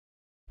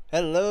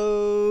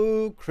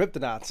Hello,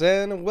 Cryptonauts,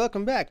 and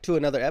welcome back to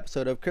another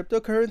episode of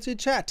Cryptocurrency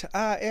Chat.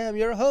 I am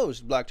your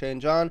host, Blockchain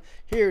John,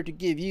 here to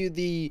give you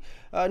the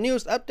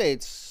newest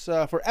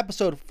updates for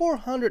episode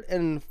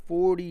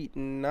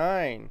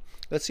 449.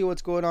 Let's see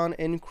what's going on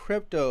in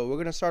crypto. We're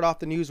going to start off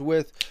the news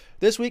with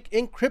This Week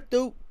in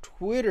Crypto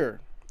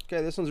Twitter.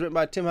 Okay, this one's written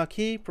by Tim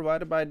Haki,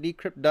 provided by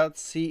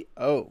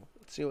Decrypt.co.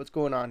 Let's see what's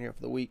going on here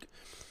for the week.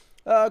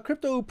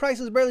 Crypto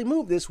prices barely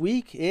moved this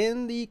week.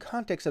 In the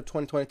context of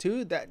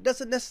 2022, that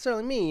doesn't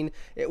necessarily mean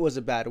it was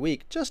a bad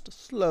week, just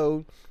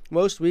slow.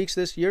 Most weeks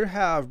this year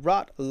have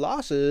brought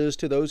losses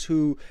to those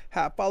who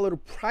have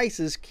followed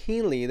prices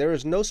keenly. There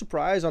is no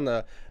surprise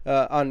on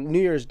New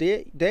Year's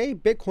Day,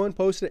 Bitcoin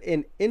posted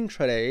an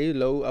intraday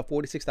low of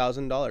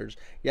 $46,000.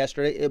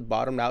 Yesterday, it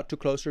bottomed out to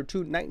closer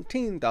to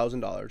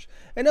 $19,000.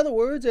 In other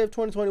words, if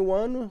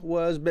 2021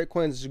 was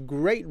Bitcoin's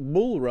great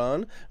bull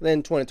run,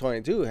 then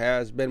 2022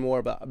 has been more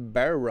of a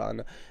bear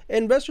run.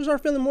 Investors are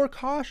feeling more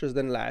cautious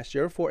than last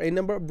year for a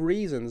number of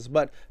reasons,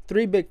 but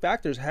three big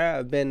factors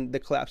have been the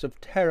collapse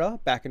of Terra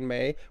back in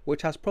May,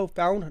 which has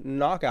profound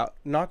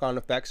knock-on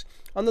effects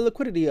on the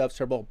liquidity of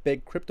several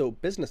big crypto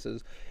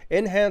businesses,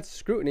 enhanced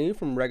scrutiny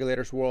from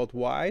regulators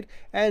worldwide,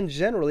 and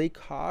generally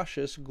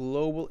cautious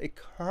global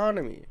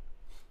economy.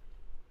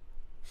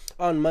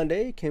 On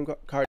Monday, Kim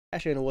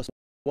Kardashian was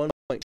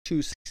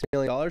 $1.26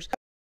 million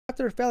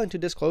after failing to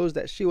disclose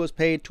that she was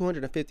paid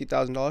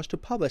 $250,000 to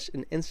publish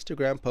an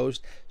Instagram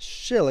post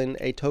shilling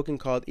a token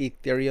called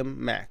Ethereum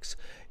Max.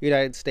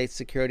 United States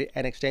Securities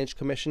and Exchange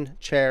Commission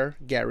Chair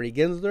Gary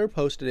Gensler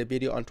posted a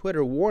video on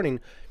Twitter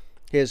warning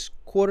his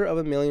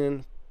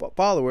 250,000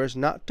 followers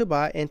not to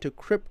buy into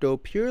crypto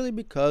purely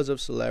because of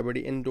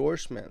celebrity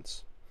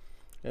endorsements.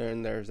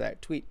 And there's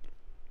that tweet.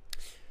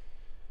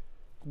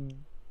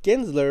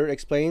 Gensler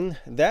explained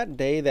that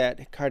day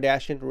that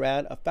Kardashian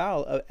ran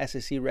afoul of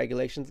SEC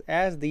regulations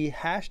as the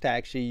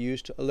hashtag she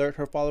used to alert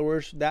her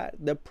followers that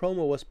the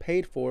promo was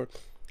paid for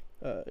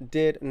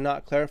did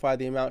not clarify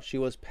the amount she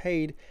was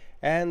paid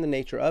and the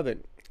nature of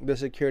it. The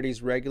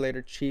securities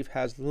regulator chief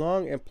has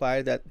long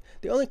implied that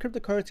the only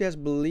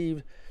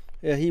cryptocurrency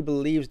he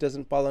believes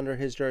doesn't fall under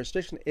his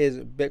jurisdiction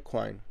is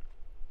Bitcoin.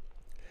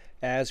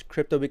 As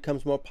crypto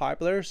becomes more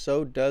popular,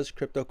 so does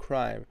crypto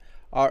crime.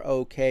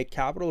 ROK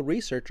Capital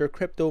researcher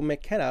Crypto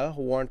McKenna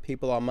warned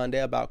people on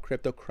Monday about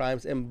crypto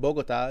crimes in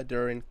Bogota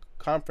during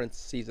conference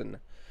season.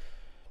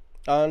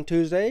 On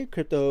Tuesday,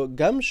 Crypto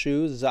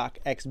Gumshoe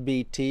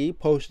ZocXBT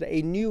posted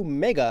a new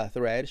mega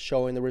thread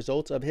showing the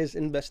results of his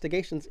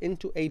investigations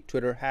into a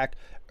Twitter hack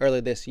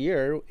earlier this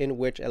year in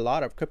which a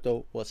lot of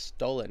crypto was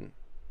stolen.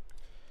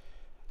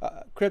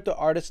 Crypto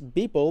artist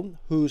Beeple,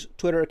 whose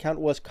Twitter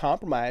account was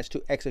compromised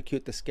to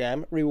execute the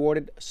scam,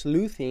 rewarded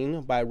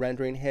sleuthing by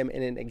rendering him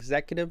an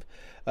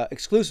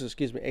exclusive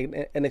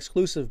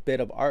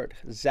bit of art.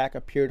 Zach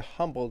appeared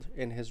humbled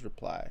in his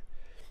reply.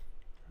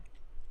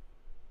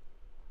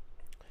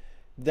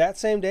 That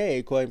same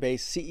day,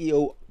 Coinbase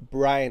CEO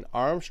Brian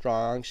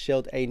Armstrong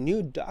showed a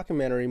new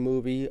documentary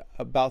movie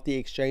about the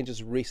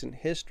exchange's recent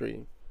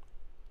history.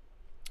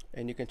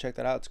 And you can check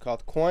that out. It's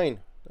called Coin.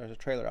 There's a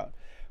trailer out.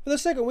 For the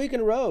second week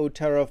in a row,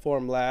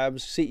 Terraform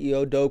Labs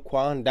CEO Do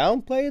Kwon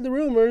downplayed the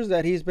rumors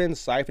that he's been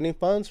siphoning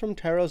funds from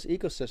Terra's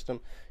ecosystem.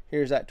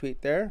 Here's that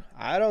tweet there.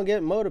 I don't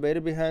get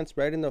motivated behind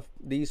spreading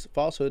these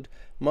falsehood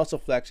muscle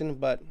flexing,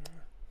 but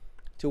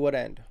to what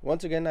end?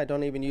 Once again, I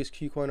don't even use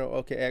KuCoin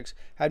or OKX.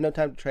 Had no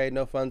time to trade.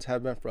 No funds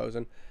have been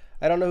frozen.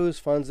 I don't know whose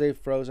funds they've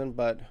frozen,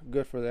 but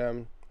good for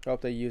them. I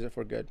hope they use it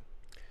for good.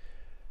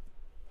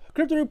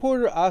 Crypto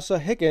reporter Asa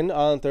Hicken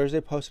on Thursday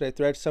posted a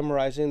thread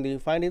summarizing the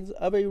findings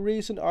of a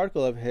recent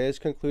article of his,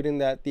 concluding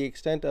that the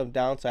extent of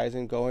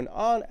downsizing going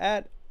on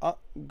at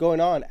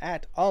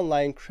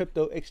online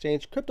crypto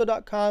exchange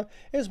Crypto.com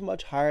is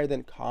much higher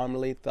than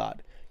commonly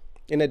thought.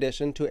 In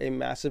addition to a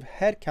massive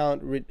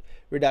headcount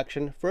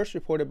reduction first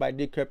reported by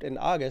Decrypt in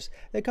August,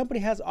 the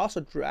company has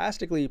also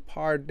drastically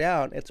pared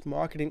down its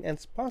marketing and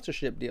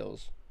sponsorship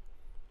deals.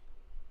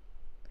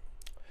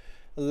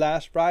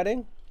 Last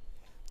Friday,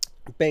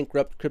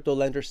 bankrupt crypto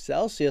lender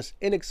Celsius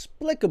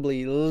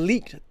inexplicably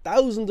leaked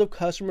thousands of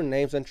customer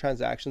names and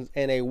transactions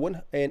in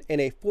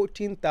a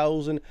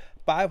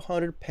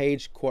 14,500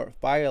 page court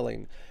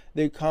filing.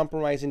 The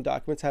compromising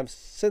documents have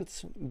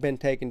since been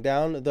taken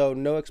down, though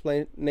no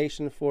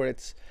explanation for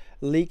its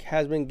leak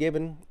has been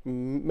given.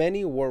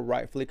 Many were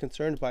rightfully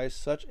concerned by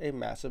such a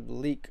massive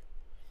leak.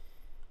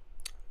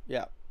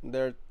 Yeah,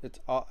 I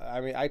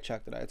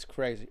checked it out. It's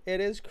crazy.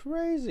 It is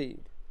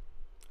crazy.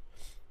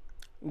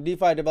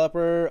 DeFi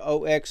developer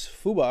OX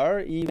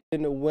Fubar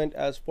even went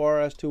as far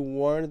as to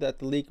warn that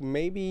the leak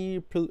may be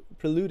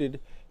prelude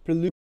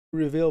to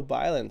reveal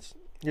violence.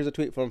 Here's a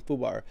tweet from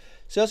Fubar.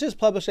 Celsius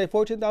published a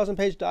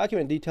 14,000-page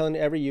document detailing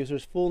every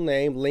user's full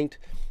name, linked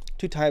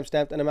to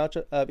timestamp and amount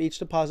of each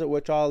deposit,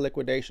 withdrawal,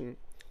 liquidation.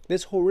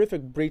 This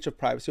horrific breach of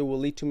privacy will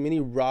lead to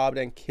many robbed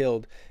and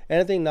killed.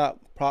 Anything not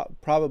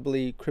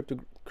probably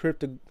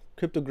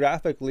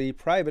cryptographically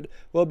private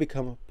will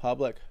become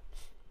public.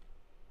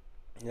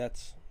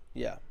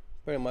 Yeah,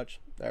 pretty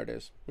much. There it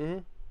is.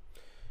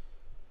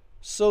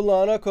 So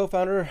Solana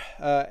co-founder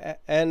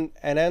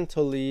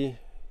Anatoly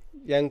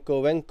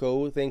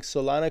Yankovenko thinks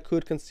Solana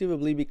could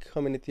conceivably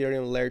become an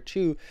Ethereum Layer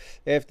 2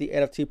 if the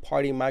NFT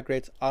party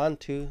migrates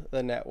onto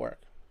the network.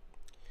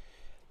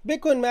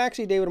 Bitcoin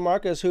maxi David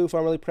Marcus, who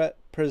formerly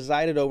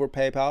presided over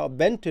PayPal,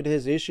 vented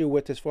his issue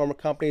with his former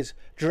company's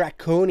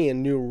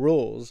draconian new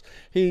rules.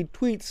 He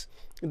tweets,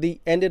 "They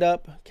ended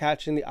up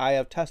catching the eye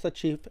of Tesla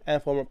chief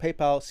and former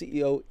PayPal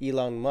CEO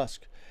Elon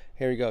Musk."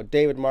 Here we go.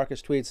 David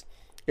Marcus tweets,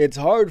 "It's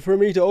hard for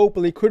me to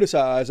openly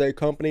criticize a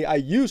company I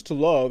used to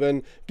love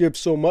and give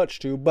so much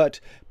to, but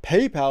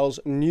PayPal's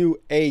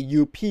new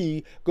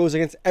AUP goes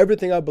against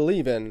everything I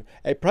believe in.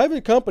 A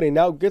private company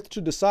now gets to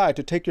decide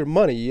to take your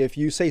money if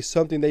you say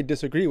something they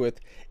disagree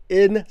with.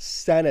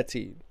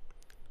 Insanity."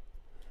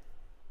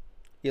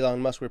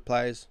 Elon Musk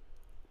replies,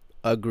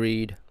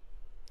 "Agreed."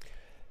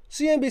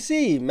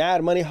 CNBC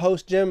Mad Money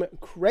host Jim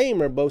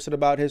Cramer boasted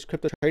about his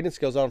crypto trading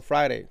skills on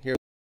Friday. Here's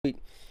the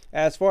tweet.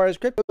 "As far as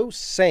crypto,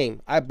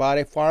 same. I bought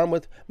a farm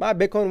with my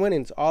Bitcoin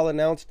winnings, all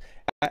announced,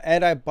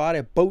 and I bought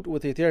a boat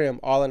with Ethereum,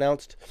 all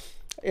announced.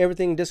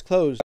 Everything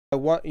disclosed. I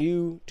want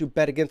you to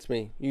bet against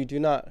me. You do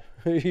not.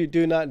 You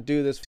do not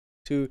do this for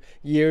 2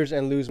 years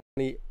and lose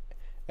money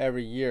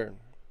every year."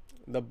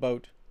 The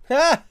boat.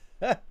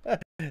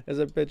 There's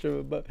a picture of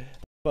a boat.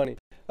 Funny.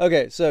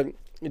 Okay, so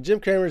Jim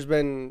Cramer's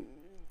been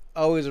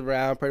always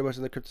around pretty much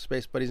in the crypto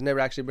space, but he's never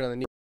actually been on the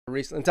news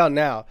recently until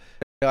now.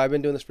 I've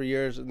been doing this for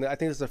years, and I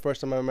think this is the first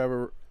time I'm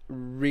ever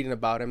reading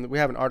about him. We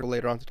have an article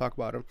later on to talk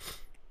about him.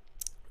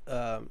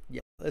 Yeah,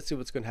 let's see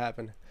what's going to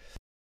happen.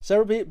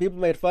 Several people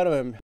made fun of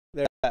him.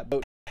 There's that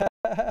boat.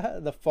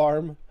 The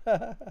farm.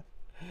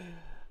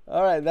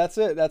 All right, that's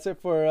it. That's it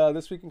for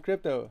This Week in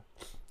Crypto.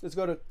 Let's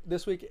go to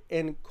This Week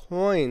in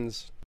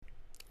Coins.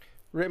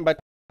 Written by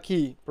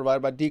Key,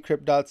 provided by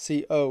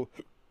Decrypt.co.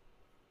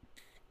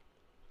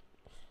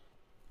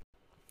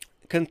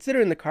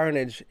 Considering the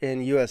carnage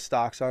in U.S.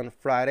 stocks on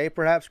Friday,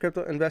 perhaps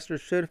crypto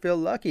investors should feel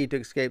lucky to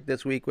escape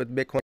this week with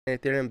Bitcoin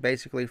and Ethereum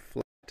basically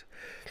flat.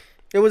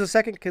 It was the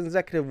second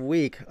consecutive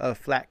week of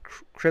flat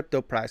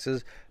crypto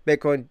prices.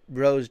 Bitcoin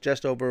rose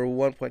just over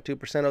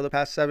 1.2% over the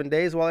past 7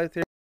 days, while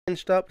Ethereum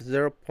inched up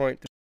 0.3%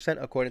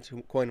 according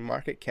to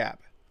CoinMarketCap.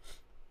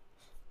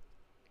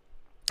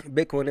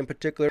 Bitcoin in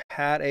particular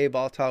had a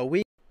volatile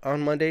week.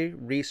 On Monday,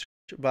 research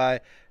by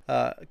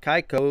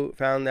Kaiko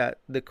found that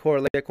the core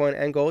Bitcoin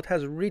and gold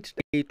has reached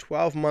a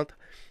 12-month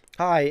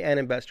high, and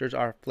investors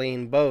are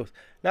fleeing both.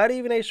 Not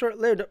even a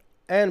short-lived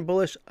and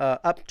bullish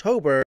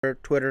October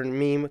Twitter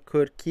meme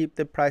could keep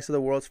the price of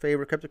the world's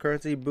favorite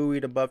cryptocurrency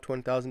buoyed above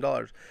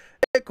 $20,000.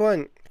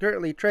 Bitcoin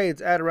currently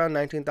trades at around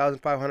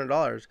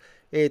 $19,500.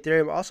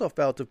 Ethereum also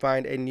failed to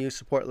find a new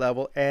support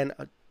level and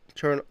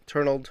turned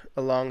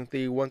along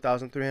the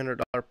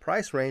 $1,300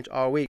 price range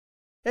all week.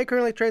 It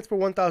currently trades for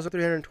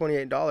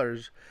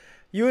 $1,328.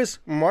 U.S.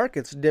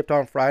 markets dipped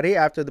on Friday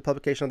after the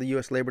publication of the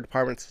U.S. Labor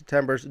Department's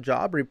September's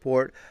job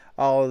report.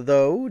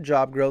 Although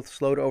job growth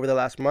slowed over the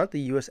last month, the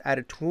U.S.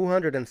 added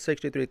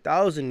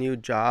 263,000 new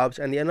jobs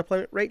and the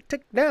unemployment rate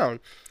ticked down.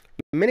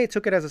 Many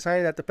took it as a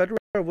sign that the Federal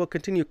Reserve will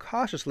continue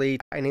cautiously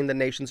tightening the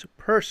nation's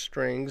purse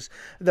strings.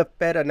 The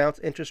Fed announced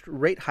interest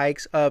rate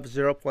hikes of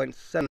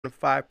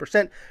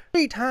 0.75%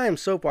 3 times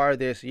so far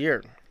this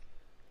year.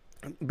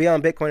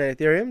 Beyond Bitcoin and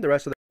Ethereum, the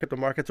rest of the crypto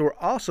markets were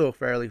also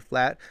fairly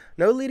flat.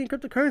 No leading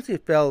cryptocurrency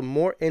fell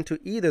more into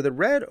either the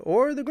red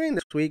or the green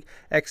this week,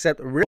 except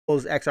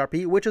Ripple's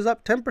XRP, which is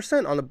up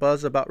 10% on the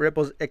buzz about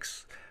Ripple's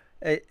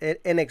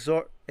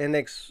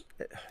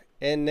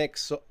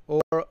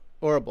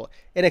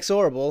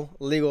inexorable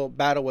legal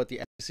battle with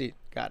the SEC.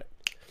 Got it.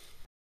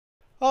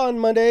 On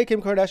Monday,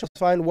 Kim Kardashian was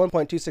fined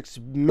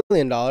 $1.26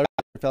 million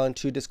failing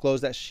to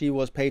disclose that she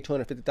was paid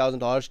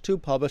 $250,000 to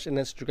publish an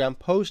Instagram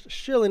post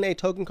shilling a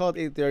token called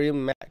Ethereum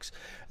Max.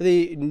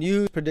 The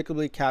news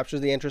predictably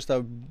captures the interest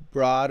of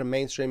broad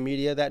mainstream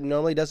media that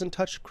normally doesn't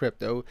touch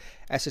crypto.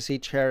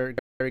 SEC Chair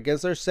Gary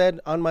Gensler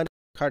said on Monday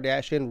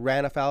Kardashian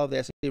ran afoul of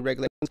the SEC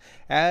regulations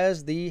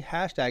as the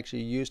hashtag she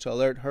used to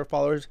alert her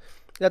followers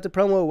that the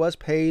promo was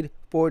paid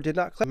for did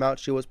not claim the amount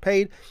she was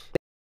paid,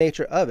 the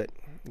nature of it.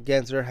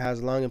 Gensler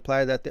has long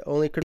implied that the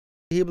only crypto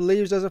he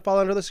believes doesn't fall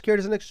under the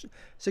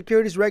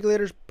securities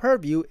regulators'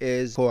 purview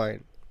is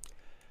Coin.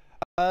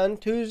 On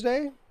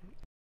Tuesday,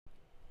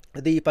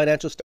 the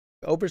Financial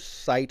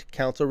Oversight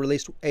Council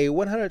released a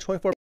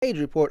 124-page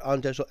report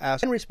on digital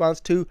assets in response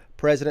to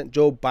President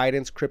Joe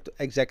Biden's crypto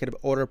executive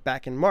order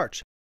back in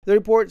March. The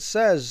report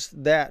says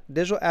that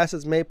digital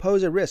assets may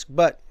pose a risk,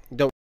 but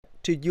don't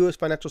to U.S.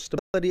 financial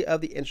stability of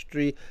the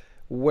industry,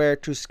 where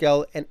to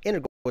scale and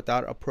integrate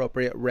without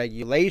appropriate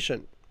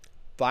regulation.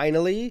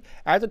 Finally,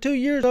 after 2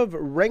 years of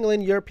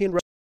wrangling, European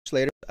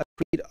legislators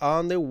agreed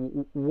on the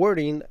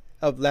wording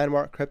of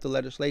landmark crypto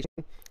legislation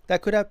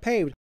that could have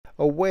paved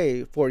a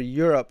way for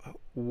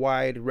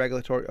Europe-wide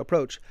regulatory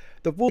approach.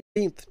 The full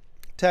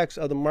text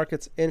of the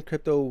markets in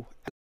crypto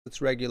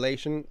assets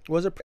regulation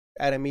was approved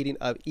at a meeting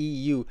of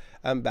EU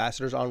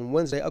ambassadors on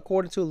Wednesday,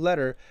 according to a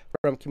letter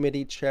from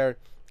committee chair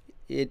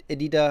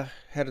Edita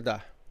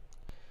Herda.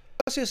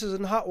 Celsius is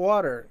in hot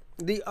water.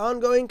 The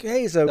ongoing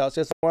case of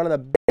Celsius is one of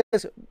the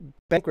biggest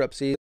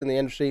bankruptcies in the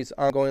industry's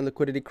ongoing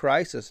liquidity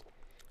crisis.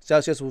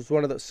 Celsius was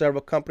one of the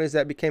several companies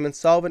that became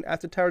insolvent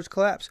after Tower's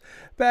collapse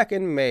back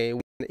in May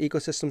when the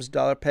ecosystem's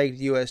dollar-pegged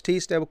UST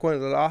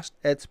stablecoin lost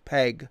its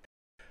peg.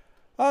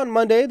 On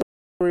Monday,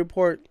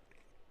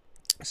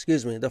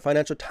 the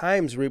Financial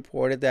Times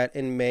reported that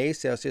in May,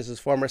 Celsius's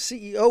former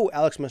CEO,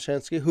 Alex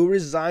Mashinsky, who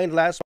resigned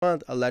last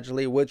month,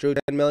 allegedly withdrew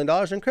 $10 million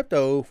in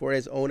crypto for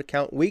his own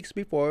account weeks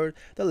before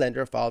the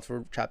lender filed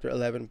for Chapter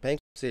 11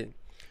 bankruptcy.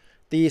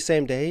 The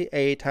same day,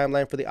 a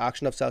timeline for the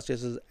auction of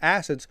Celsius's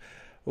assets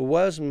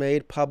was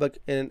made public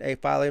in a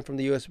filing from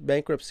the U.S.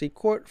 Bankruptcy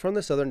Court from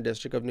the Southern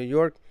District of New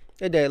York.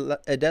 A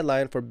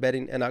deadline for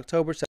bidding in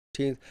October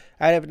 17th,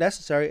 and if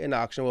necessary, an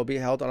auction will be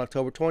held on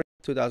October 20,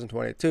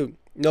 2022.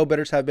 No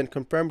bidders have been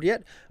confirmed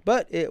yet,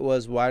 but it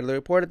was widely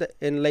reported that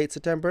in late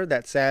September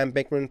that Sam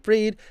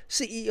Bankman-Fried,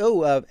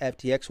 CEO of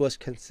FTX, was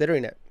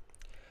considering it.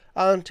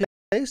 On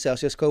Tuesday,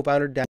 Celsius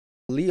co-founder Dan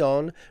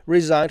Leon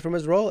resigned from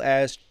his role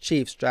as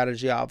Chief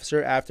Strategy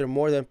Officer after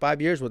more than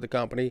 5 years with the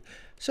company.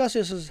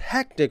 Celsius's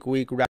hectic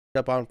week wrapped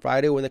up on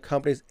Friday when the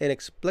companies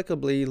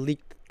inexplicably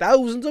leaked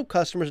thousands of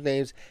customers'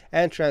 names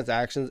and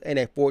transactions in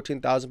a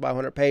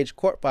 14,500-page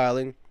court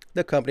filing.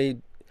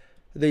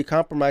 The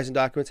compromising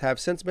documents have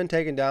since been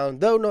taken down,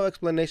 though no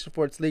explanation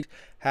for its leaks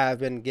have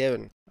been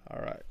given. All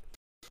right.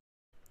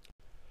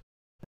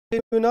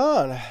 Moving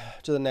on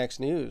to the next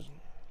news.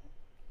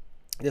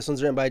 This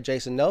one's written by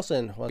Jason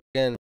Nelson, once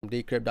again from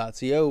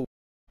Decrypt.co.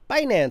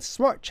 Binance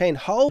Smart Chain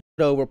halted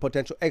over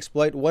potential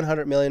exploit,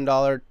 $100 million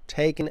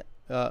taken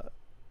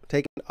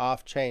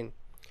off chain.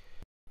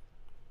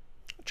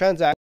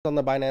 Transactions on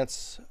the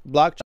Binance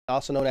blockchain,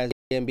 also known as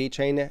BNB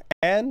chain,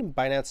 and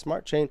Binance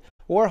Smart Chain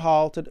were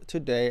halted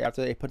today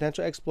after a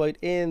potential exploit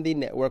in the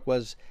network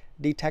was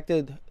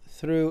detected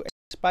through a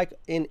spike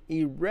in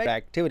irregular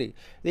activity.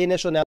 The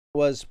initial announcement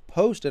was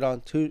posted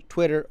on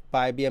Twitter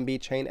by BNB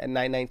chain at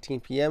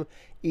 9:19 p.m.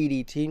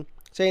 EDT,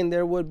 saying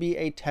there would be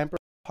a temporary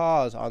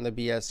pause on the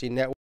BSC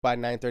network by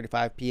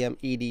 9:35 p.m.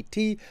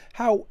 EDT.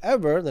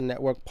 However, the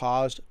network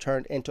pause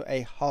turned into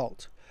a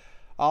halt.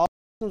 All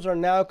systems are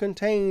now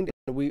contained,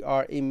 and we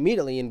are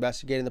immediately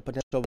investigating the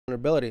potential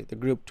vulnerability, the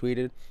group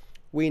tweeted.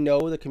 We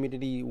know the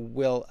community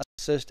will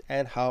assist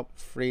and help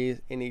freeze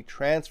any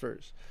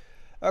transfers.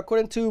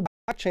 According to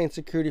blockchain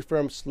security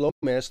firm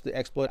SlowMist, the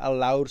exploit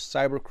allowed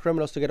cyber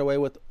criminals to get away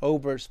with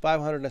over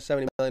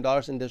 $570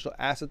 million in digital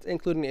assets,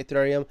 including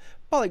Ethereum,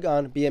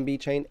 Polygon, BNB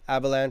chain,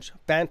 Avalanche,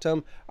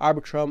 Phantom,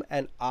 Arbitrum,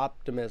 and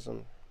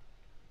Optimism.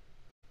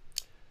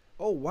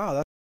 Oh wow,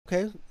 that's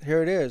okay.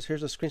 Here it is.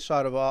 Here's a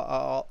screenshot of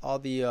all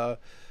the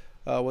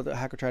what the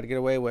hacker tried to get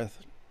away with.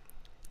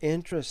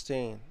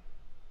 Interesting.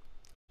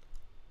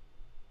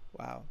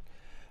 Wow.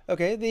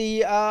 Okay,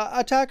 the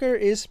attacker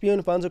is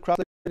spewing funds across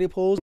liquidity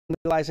pools,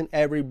 utilizing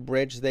every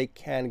bridge they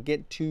can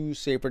get to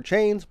safer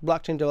chains.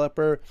 Blockchain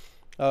developer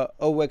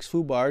OX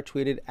Fubar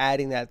tweeted,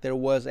 adding that there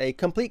was a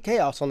complete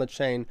chaos on the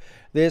chain.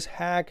 This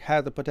hack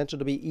had the potential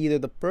to be either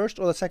the first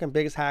or the second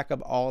biggest hack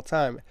of all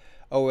time.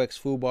 OX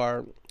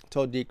Fubar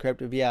told Decrypt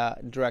via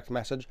direct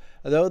message,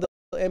 though the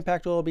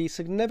impact will be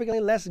significantly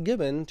less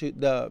given to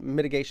the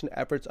mitigation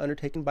efforts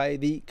undertaken by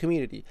the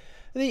community.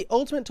 The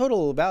ultimate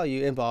total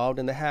value involved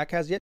in the hack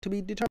has yet to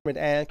be determined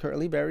and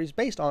currently varies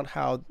based on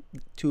how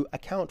to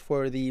account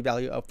for the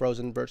value of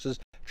frozen versus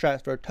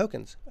transferred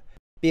tokens.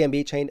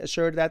 BNB chain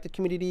assured the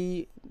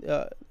community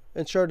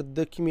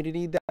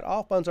that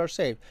all funds are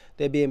safe.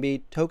 The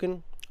BNB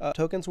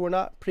tokens were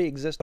not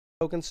pre-existing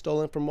tokens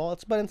stolen from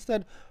wallets, but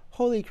instead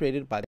wholly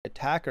created by the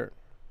attacker.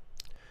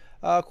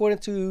 According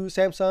to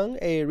Samsung,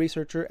 a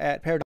researcher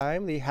at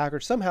Paradigm, the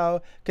hacker somehow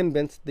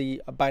convinced the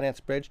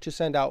Binance Bridge to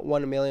send out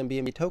 1 million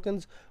BNB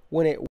tokens.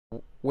 When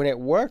it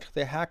worked,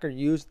 the hacker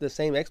used the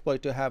same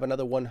exploit to have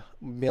another 1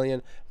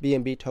 million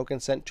BNB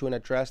tokens sent to an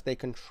address they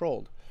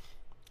controlled.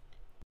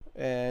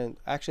 And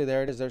actually,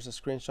 there it is. There's a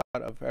screenshot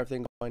of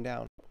everything going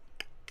down.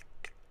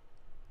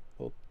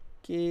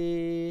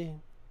 Okay.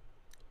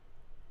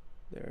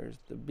 There's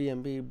the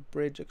BNB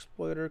Bridge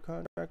exploiter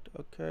contract.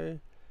 Okay.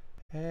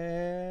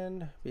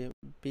 And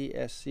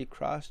BSC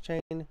cross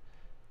chain.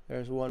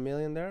 There's 1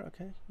 million there.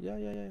 Okay. Yeah.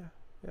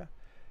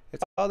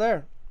 It's all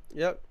there.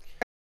 Yep.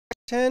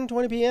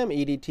 10:20 p.m.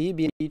 EDT.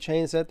 BNB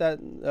chain said that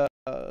 $7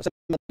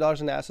 million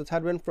in assets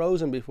had been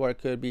frozen before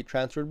it could be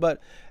transferred, but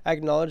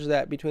acknowledged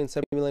that between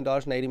 $70 million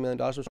and $80 million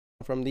was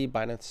from the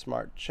Binance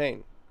Smart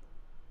Chain.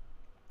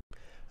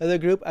 The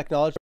group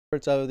acknowledged the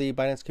efforts of the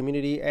Binance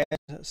community and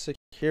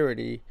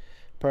security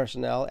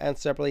personnel and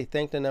separately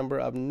thanked a number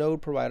of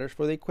node providers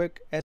for the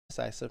quick and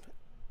decisive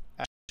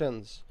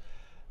actions.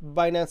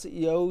 Binance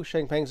CEO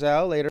Changpeng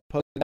Zhao later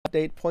posted an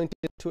update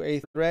pointing to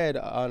a thread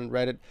on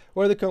Reddit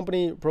where the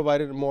company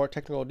provided more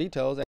technical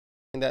details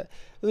and that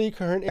the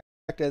current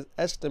impact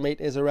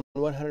estimate is around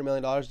 $100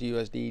 million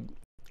USD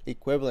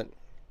equivalent.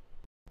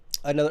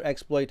 Another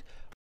exploit,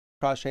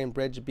 cross-chain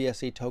bridge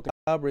BSC token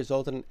hub,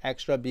 resulted in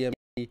extra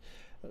BNB,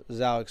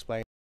 Zhao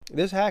explained.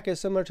 This hack is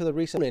similar to the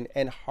recent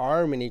and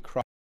Harmony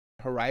cross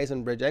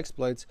Horizon Bridge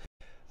exploits.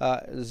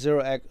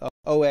 0x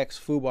OX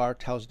Fubar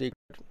tells Decrypt.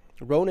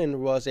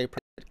 Ronin was a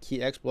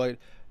key exploit.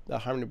 The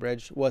Harmony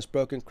Bridge was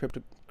broken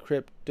cryptography.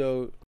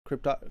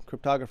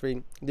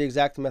 The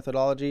exact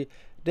methodology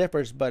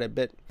differs but a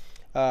bit,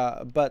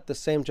 but the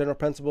same general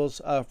principles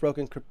of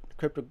broken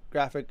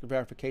cryptographic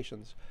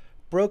verifications.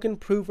 Broken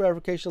proof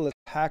verification lets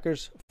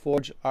hackers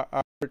forge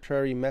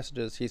arbitrary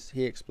messages,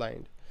 he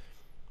explained.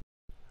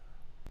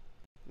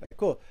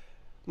 Cool.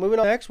 Moving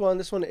on to the next one.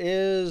 This one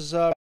is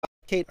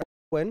Kate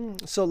Irwin.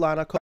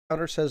 Solana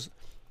co-founder says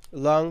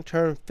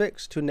long-term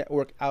fix to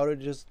network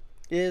outages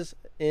is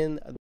in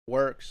the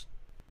works.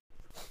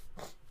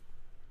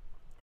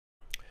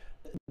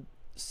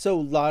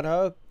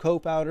 Solana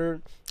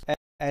co-founder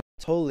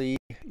Anatoly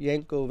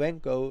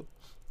Yankovenko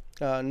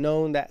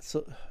knows that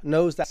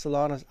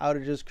Solana's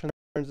outages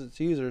concerns its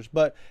users,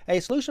 but a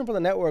solution for the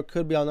network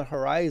could be on the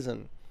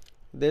horizon.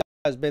 This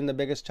has been the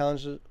biggest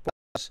challenge for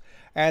us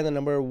and the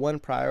number one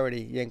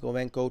priority,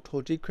 Yankovenko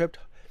told Decrypt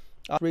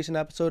on a recent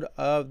episode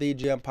of the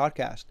GM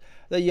podcast.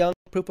 The young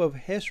proof of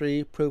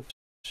history, proof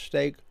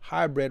stake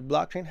hybrid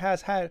blockchain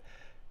has had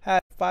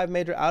 5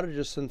 major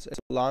outages since its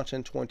launch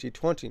in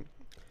 2020.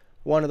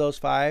 One of those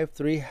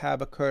 3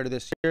 have occurred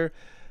this year,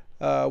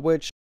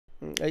 which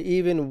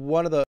even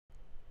one of the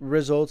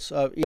results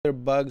of either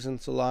bugs in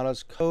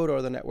Solana's code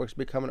or the network's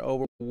becoming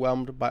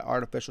overwhelmed by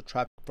artificial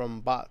traffic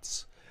from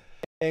bots.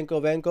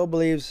 Yankovenko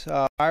believes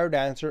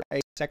Firedancer,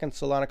 a second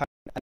Solana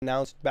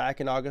announced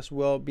back in August,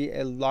 will be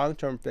a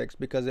long-term fix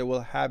because it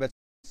will have its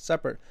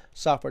separate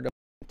software development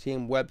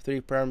team.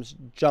 Web3 firms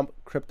Jump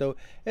Crypto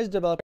is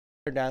developing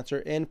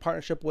Firedancer in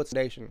partnership with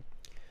Foundation.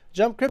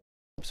 Jump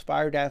Crypto's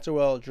Firedancer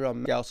will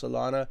scale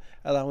Solana,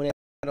 allowing it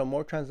to handle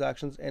more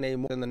transactions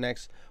in the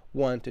next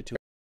 1 to 2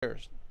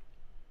 years.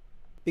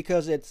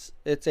 Because it's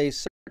a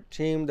separate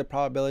team, the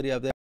probability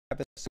of them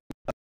having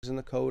bugs in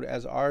the code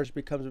as ours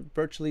becomes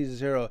virtually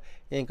zero,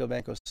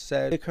 Yankovenko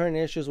said. The current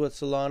issues with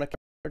Solana can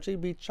largely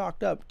be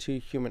chalked up to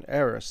human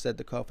error, said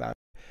the co-founder.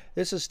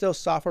 This is still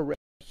software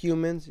written by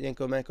humans,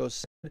 Yankovenko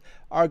said,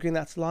 arguing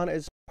that Solana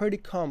is pretty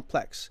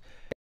complex.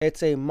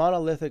 It's a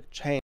monolithic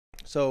chain,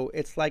 so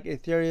it's like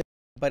Ethereum,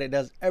 but it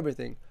does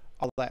everything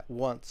all at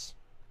once.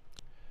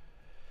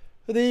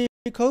 The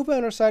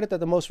co-founder cited that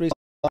the most recent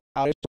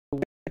outage,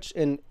 which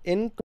an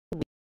incorrectly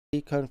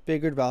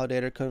configured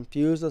validator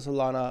confused the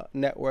Solana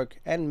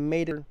network and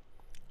made it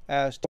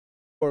as the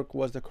network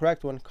was the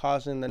correct one,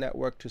 causing the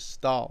network to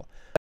stall.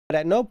 But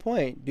at no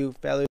point do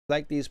failures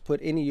like these put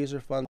any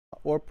user funds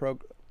or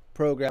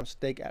program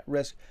stake at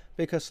risk,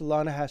 because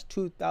Solana has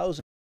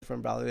 2,000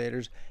 different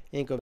validators,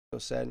 Yankovenko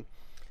said.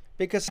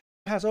 Because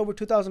it has over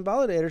 2,000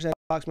 validators and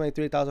approximately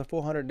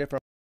 3,400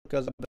 different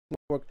because of the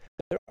network,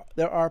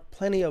 there are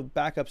plenty of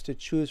backups to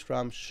choose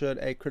from should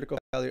a critical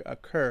failure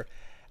occur.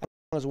 As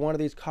long as one of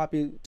these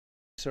copies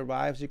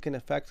survives, you can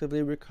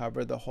effectively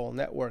recover the whole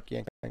network,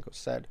 Yankovenko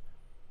said.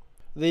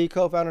 The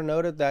co-founder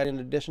noted that in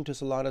addition to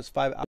Solana's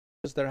 5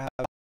 outages, there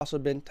have also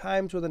been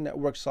times where the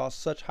network saw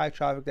such high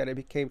traffic that it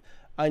became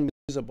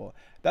unusable.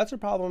 That's a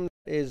problem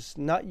that is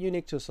not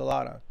unique to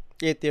Solana.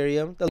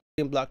 Ethereum, the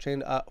leading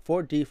blockchain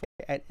for DeFi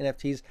and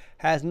NFTs,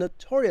 has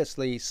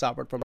notoriously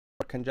suffered from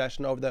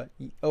congestion over the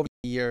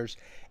years.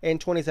 In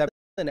 2017,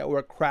 the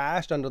network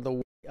crashed under the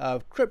weight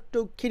of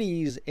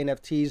CryptoKitties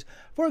NFTs,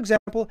 for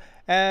example,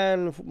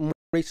 and more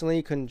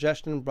recently,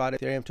 congestion brought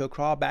Ethereum to a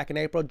crawl back in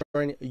April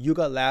during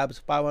Yuga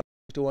Labs'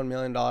 $561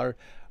 million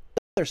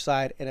other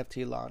side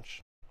NFT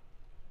launch.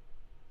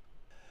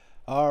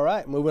 All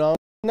right, moving on to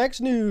the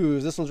next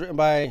news. This one's written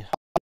by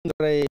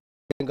Andrei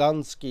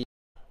Gansky,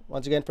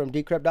 once again from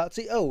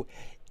Decrypt.co.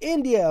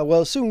 India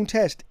will soon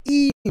test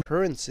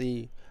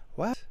e-currency.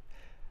 What?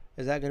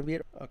 Is that going to be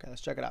it? Okay,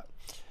 let's check it out.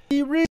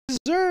 The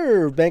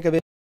Reserve Bank of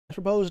India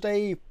proposed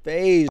a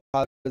phased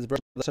version of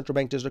the central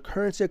bank digital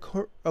currency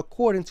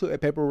according to a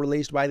paper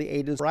released by the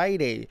agency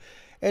Friday.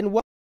 And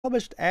what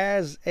published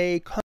as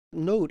a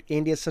note,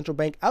 India's central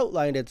bank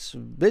outlined its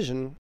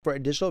vision for a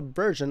digital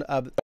version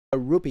of a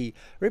rupee,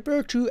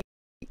 referred to as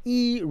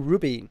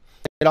e-rupee.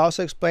 It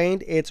also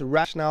explained its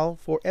rationale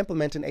for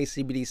implementing a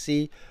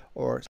CBDC,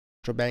 or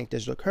central bank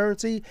digital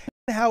currency,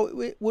 and how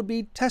it would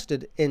be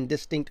tested in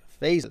distinct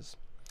phases.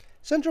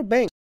 Central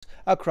banks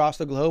across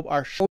the globe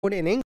are showing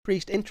an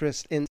increased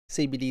interest in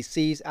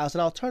CBDCs as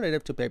an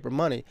alternative to paper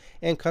money.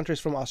 In countries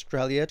from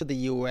Australia to the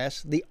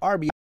US, the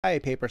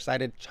RBI paper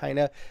cited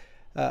China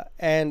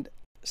and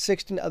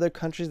 16 other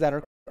countries that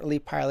are currently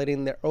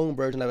piloting their own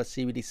version of a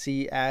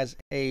CBDC as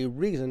a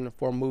reason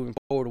for moving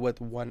forward with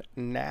one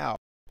now.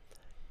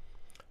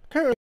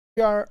 Currently,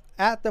 we are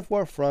at the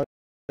forefront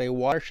of a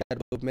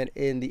watershed movement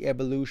in the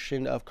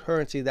evolution of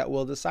currency that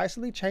will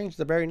decisively change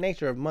the very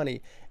nature of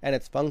money and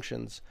its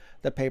functions.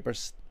 The paper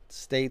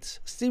states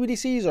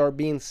CBDCs are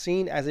being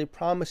seen as a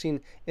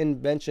promising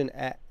invention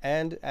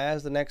and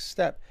as the next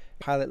step.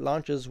 Pilot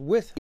launches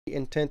with the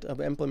intent of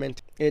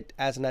implementing it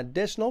as an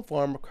additional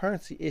form of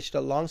currency issued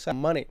alongside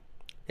money.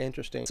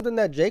 Interesting. Something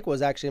that Jake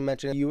was actually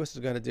mentioning the U.S.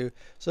 is going to do.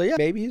 So yeah,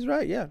 maybe he's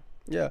right. Yeah.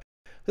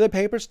 The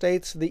paper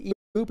states the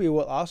e-rupee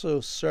will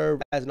also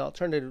serve as an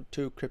alternative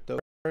to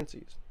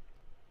cryptocurrencies.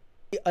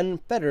 The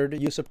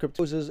unfettered use of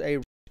crypto is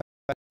a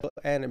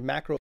and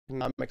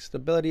macroeconomic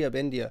stability of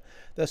India,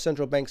 the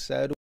central bank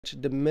said, which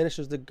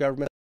diminishes the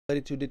government's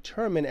ability to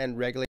determine and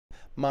regulate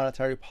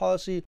monetary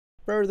policy,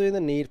 furthering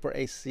the need for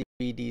a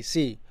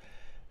CBDC.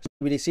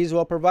 CBDCs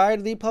will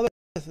provide the public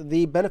with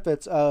the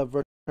benefits of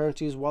virtual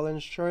currencies while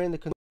ensuring the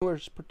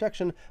consumer's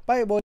protection by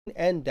avoiding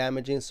and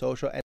damaging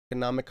social and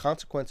economic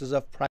consequences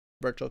of private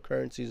virtual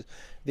currencies,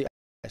 the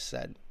IRS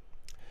said.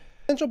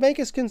 The central bank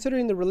is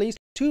considering the release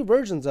of two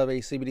versions of a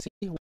CBDC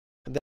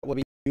that will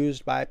be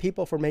used by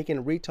people for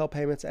making retail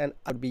payments and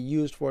would be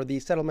used for the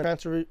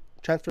settlement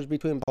transfers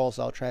between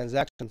wholesale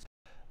transactions.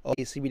 A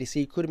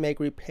CBDC could make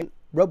repayment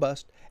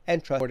robust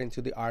and trustworthy, according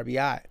to the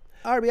RBI.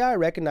 RBI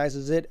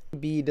recognizes it to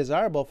be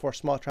desirable for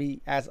small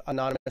transactions as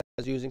anonymous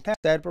as using cash,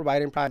 instead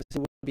providing privacy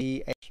would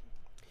be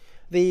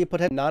the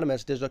potential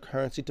anonymous digital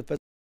currency to facilitate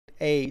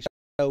a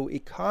shadow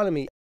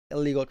economy.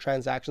 Illegal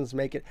transactions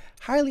make it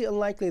highly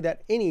unlikely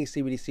that any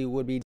CBDC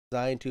would be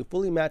designed to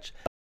fully match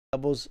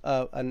levels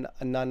of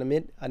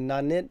anonymity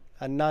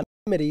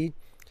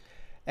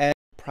and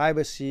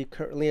privacy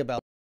currently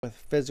available with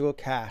physical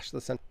cash.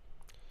 The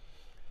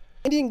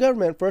Indian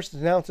government first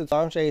announced its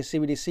launch a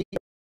CBDC in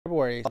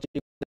February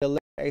to deliver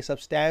a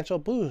substantial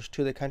boost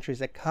to the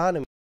country's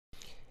economy.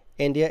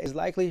 India is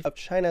likely of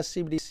China's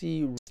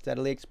CBDC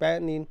steadily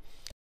expanding,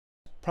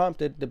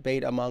 prompted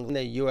debate among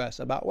the U.S.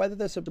 about whether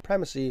the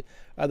supremacy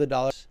of the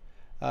dollar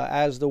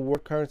as the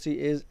world currency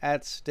is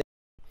at stake.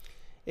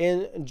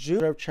 In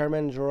June,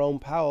 Chairman Jerome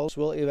Powell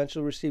will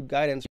eventually receive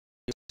guidance from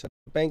the U.S.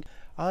 Central Bank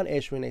on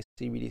issuing a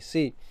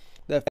CBDC.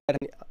 The Fed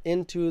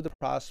into the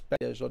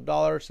prospect of the digital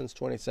dollar since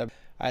 2017.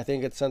 I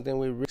think it's something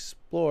we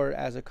explore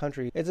as a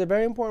country. It's a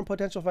very important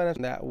potential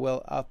financial that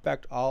will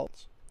affect all.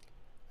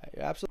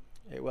 Absolutely,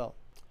 it will.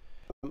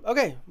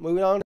 Okay,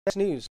 moving on to next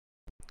news.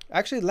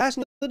 Actually, last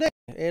news of the day,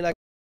 and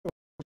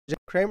Jim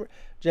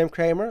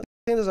Cramer. I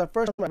think this is the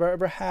first time I've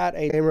ever had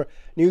a Cramer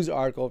news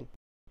article on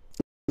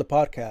the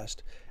podcast.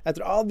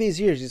 After all these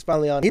years, he's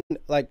finally on. He's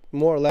like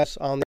more or less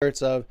on the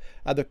earth of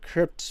the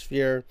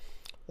cryptosphere.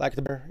 Like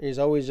he's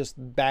always just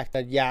back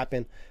at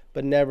yapping,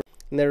 but never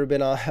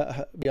been on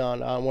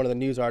on one of the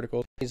news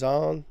articles. He's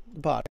on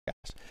the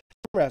podcast.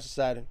 Has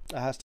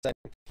to say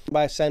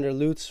by Sander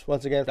Lutz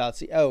once again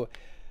 .co.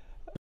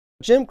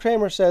 Jim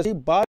Cramer says he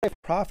bought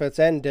profits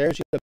and dares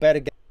you to bet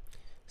again.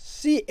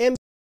 CM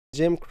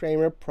Jim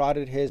Cramer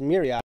prodded his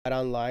myriad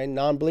online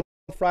non-blinking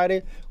on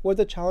Friday with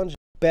a challenge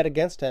bet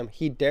against him.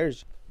 He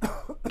dares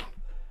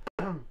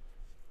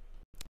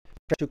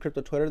to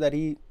crypto Twitter that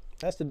he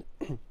has to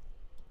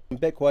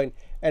Bitcoin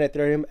and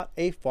Ethereum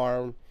a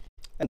farm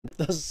and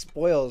the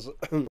spoils.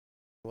 Well,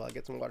 I'll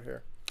get some water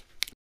here.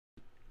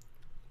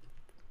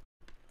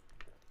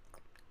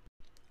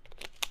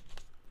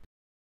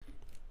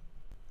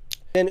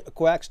 And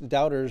quacks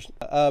doubters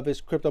of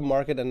his crypto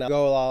market and now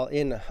go all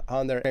in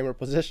on their Cramer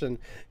position.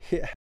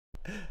 Yeah.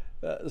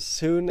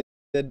 Soon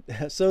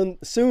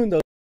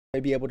those may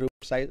be able to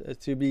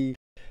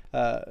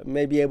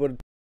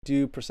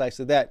do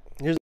precisely that.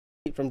 Here's a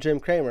tweet from Jim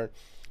Cramer.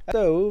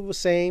 So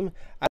same,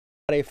 I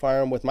bought a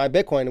farm with my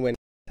Bitcoin when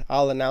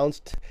all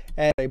announced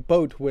and a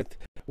boat with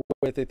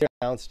Ethereum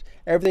announced.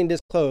 Everything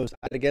disclosed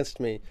against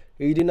me.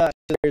 You do not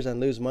sit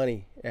and lose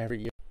money every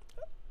year.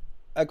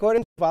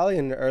 According to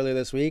Valiant earlier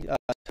this week,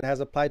 it has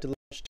applied to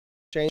launch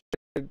exchange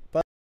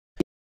fund,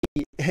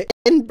 the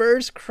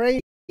Inverse Cramer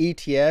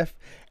ETF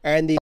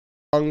and the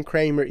Long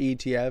Cramer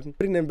ETF,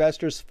 putting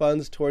investors'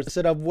 funds towards the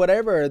set of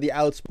whatever the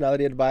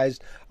outspokenly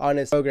advised on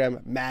its program,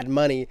 Mad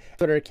Money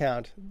Twitter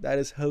account. That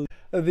is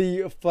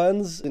the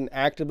funds an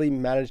actively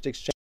managed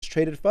exchange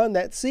traded fund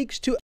that seeks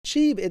to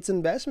achieve its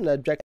investment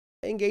objective,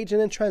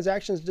 engaging in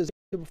transactions designed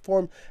to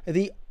perform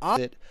the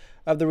opposite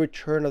of the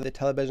return of the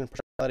television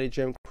personality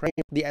Jim Cramer.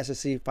 The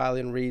SEC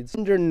filing reads,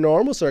 under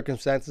normal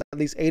circumstances, at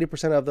least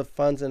 80% of the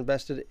funds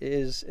invested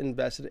is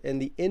invested in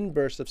the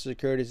inverse of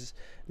securities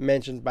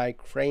mentioned by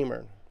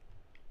Cramer.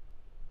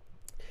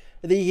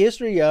 The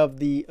history of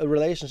the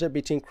relationship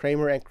between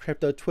Cramer and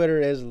crypto Twitter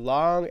is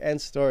long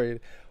and storied.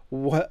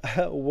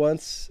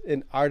 Once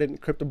an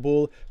ardent crypto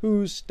bull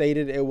who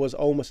stated it was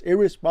almost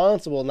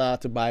irresponsible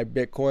not to buy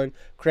Bitcoin,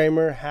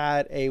 Cramer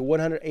had a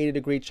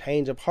 180-degree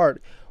change of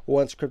heart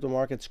once crypto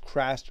markets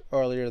crashed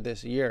earlier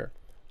this year.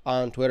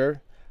 On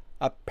Twitter,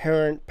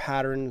 apparent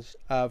patterns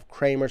of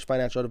Cramer's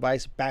financial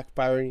advice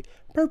backfiring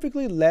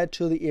perfectly led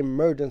to the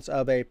emergence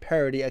of a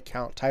parody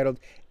account titled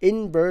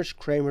Inverse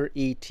Cramer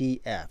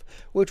ETF,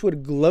 which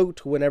would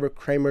gloat whenever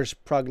Cramer's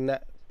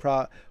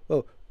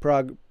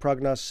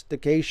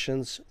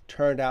prognostications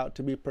turned out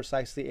to be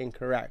precisely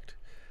incorrect.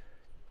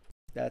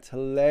 That's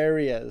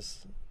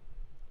hilarious.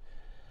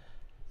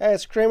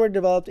 As Cramer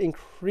developed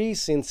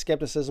increasing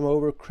skepticism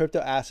over crypto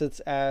assets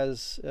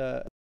as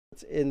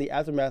in the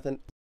aftermath of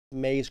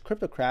May's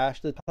crypto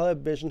crash, the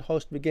television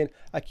host began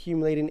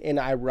accumulating in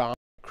ironic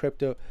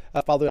crypto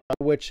following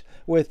on which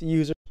with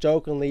users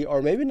jokingly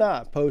or maybe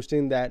not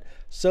posting that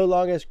so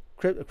long as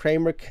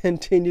Cramer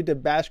continued to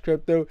bash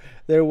crypto,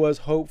 there was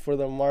hope for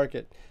the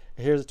market.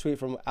 Here's a tweet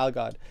from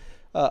Algod.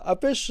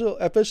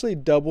 Officially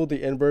doubled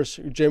the inverse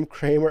Jim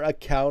Cramer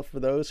account. For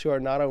those who are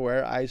not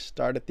aware, I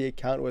started the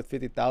account with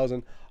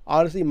 50,000.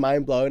 Honestly,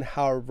 mind blowing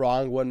how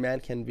wrong one man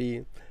can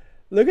be.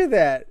 Look at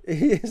that.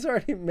 He's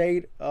already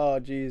made. Oh,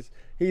 geez.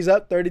 He's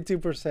up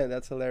 32%.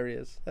 That's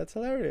hilarious. That's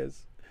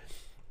hilarious.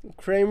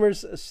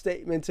 Cramer's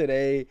statement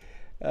today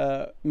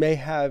may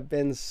have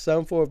been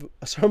some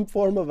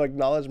form of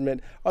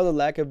acknowledgement on the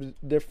lack of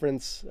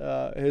difference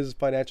his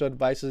financial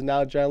advice is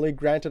now generally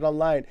granted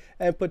online,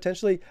 and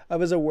potentially of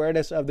his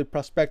awareness of the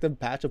prospective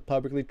batch of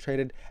publicly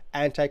traded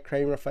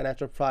anti-Cramer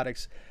financial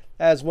products.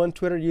 As one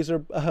Twitter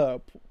user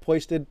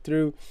posted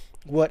through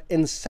what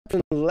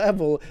inception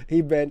level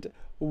he meant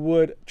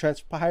would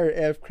transpire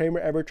if Cramer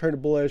ever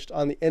turned bullish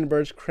on the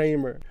inverse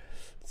Cramer.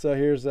 So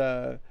here's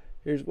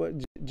what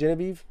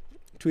Genevieve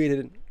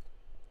tweeted.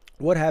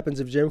 What happens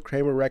if Jim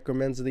Cramer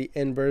recommends the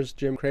inverse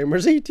Jim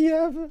Cramer's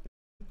ETF?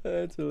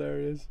 That's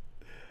hilarious.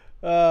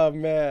 Oh,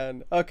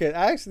 man. Okay,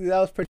 actually, that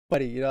was pretty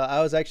funny. You know,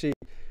 I was actually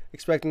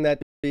expecting that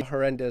to be a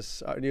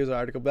horrendous news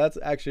article, but that's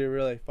actually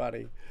really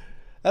funny.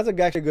 That's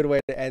actually a good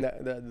way to end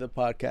the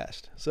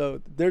podcast.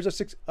 So there's our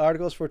 6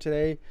 articles for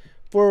today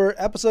for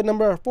episode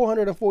number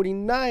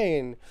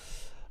 449.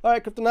 All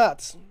right,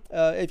 Cryptonauts.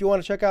 If you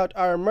want to check out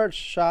our merch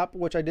shop,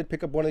 which I did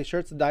pick up one of these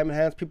shirts, the Diamond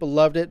Hands, people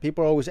loved it.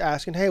 People are always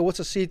asking, hey, what's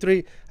a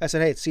C3? I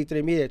said, hey, it's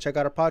C3 Media. Check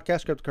out our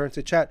podcast,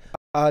 Cryptocurrency Chat,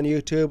 on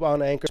YouTube,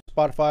 on Anchor,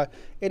 Spotify,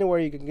 anywhere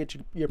you can get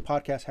your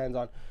podcast hands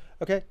on.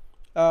 Okay?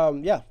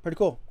 Yeah, pretty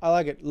cool. I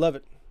like it. Love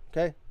it.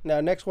 Okay?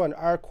 Now, next one,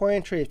 our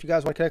coin tree. If you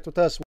guys want to connect with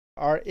us, we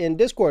are in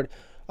Discord.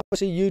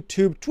 Obviously,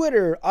 YouTube,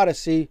 Twitter,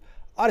 Odyssey.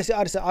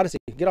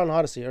 Get on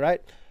Odyssey, all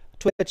right?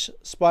 Twitch,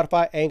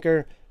 Spotify,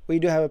 Anchor. We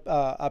do have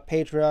a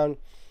Patreon,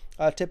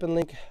 tip and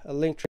link, a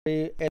link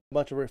tree, and a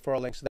bunch of referral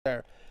links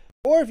there.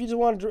 Or if you just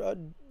want to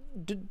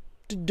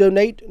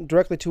donate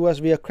directly to us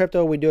via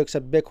crypto, we do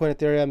accept Bitcoin,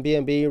 Ethereum,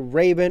 BNB,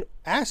 Raven,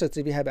 assets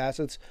if you have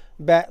assets,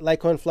 BAT,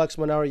 Litecoin, Flux,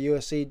 Monero,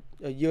 USDC,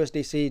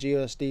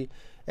 GUSD,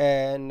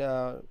 and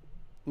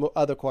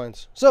other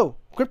coins. So,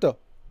 crypto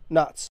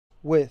nuts.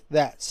 With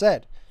that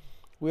said,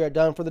 we are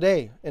done for the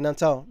day. And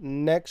until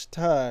next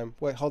time,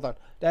 wait, hold on.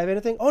 Do I have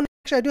anything? Oh, no,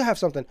 actually, I do have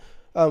something.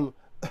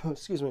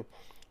 Excuse me.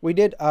 We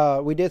did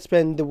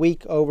spend the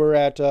week over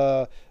at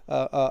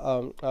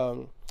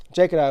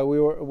Jake and I.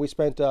 We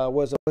spent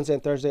was Wednesday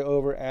and Thursday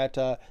over at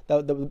the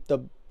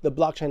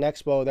Blockchain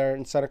Expo there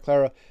in Santa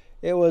Clara.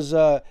 It was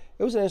an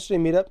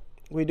interesting meetup.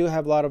 We do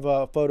have a lot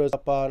of photos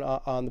up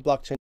on the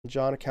Blockchain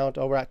John account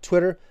over at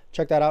Twitter.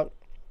 Check that out.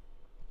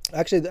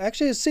 Actually,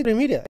 it's C3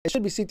 Media. It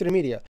should be C3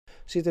 Media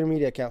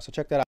account. So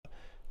check that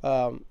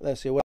out.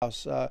 Let's see what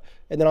else. And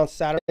then on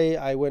Saturday,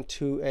 I went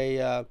to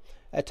a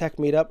tech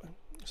meetup.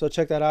 So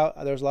check that out.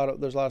 There's a lot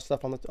of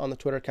stuff on the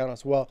Twitter account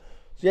as well.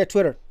 So yeah,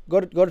 Twitter. Go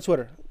to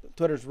Twitter.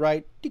 Twitter's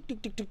right. Tick,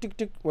 tick, tick, tick, tick,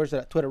 tick. Where's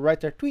that? Twitter right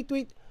there.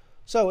 Tweet.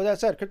 So with that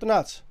said,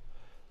 Cryptonauts.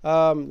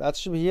 That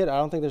should be it. I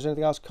don't think there's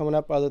anything else coming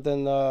up other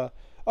than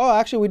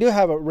actually we do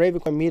have a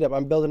Ravencoin meetup.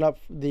 I'm building up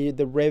the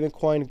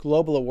Ravencoin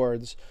Global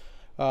Awards.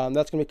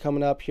 That's gonna be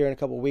coming up here in a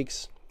couple of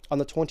weeks on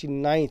the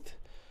 29th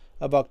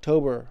of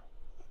October.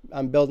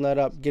 I'm building that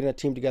up, getting a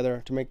team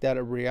together to make that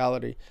a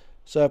reality.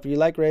 So if you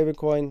like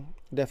Ravencoin,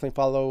 definitely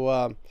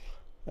follow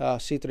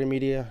C3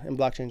 Media and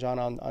Blockchain John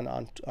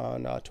on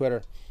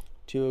Twitter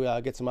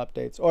to get some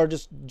updates, or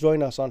just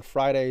join us on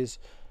Fridays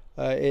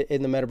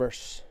in the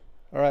metaverse.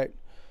 All right.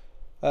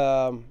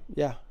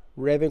 Yeah,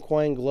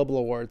 Ravencoin Global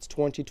Awards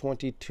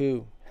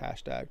 2022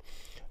 hashtag.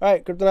 All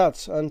right,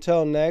 Cryptonauts.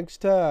 Until next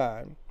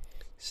time,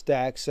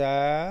 stack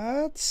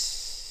sats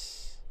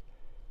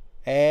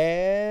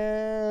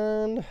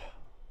and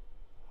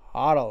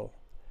hodl.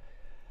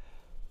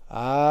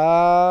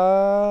 Adios.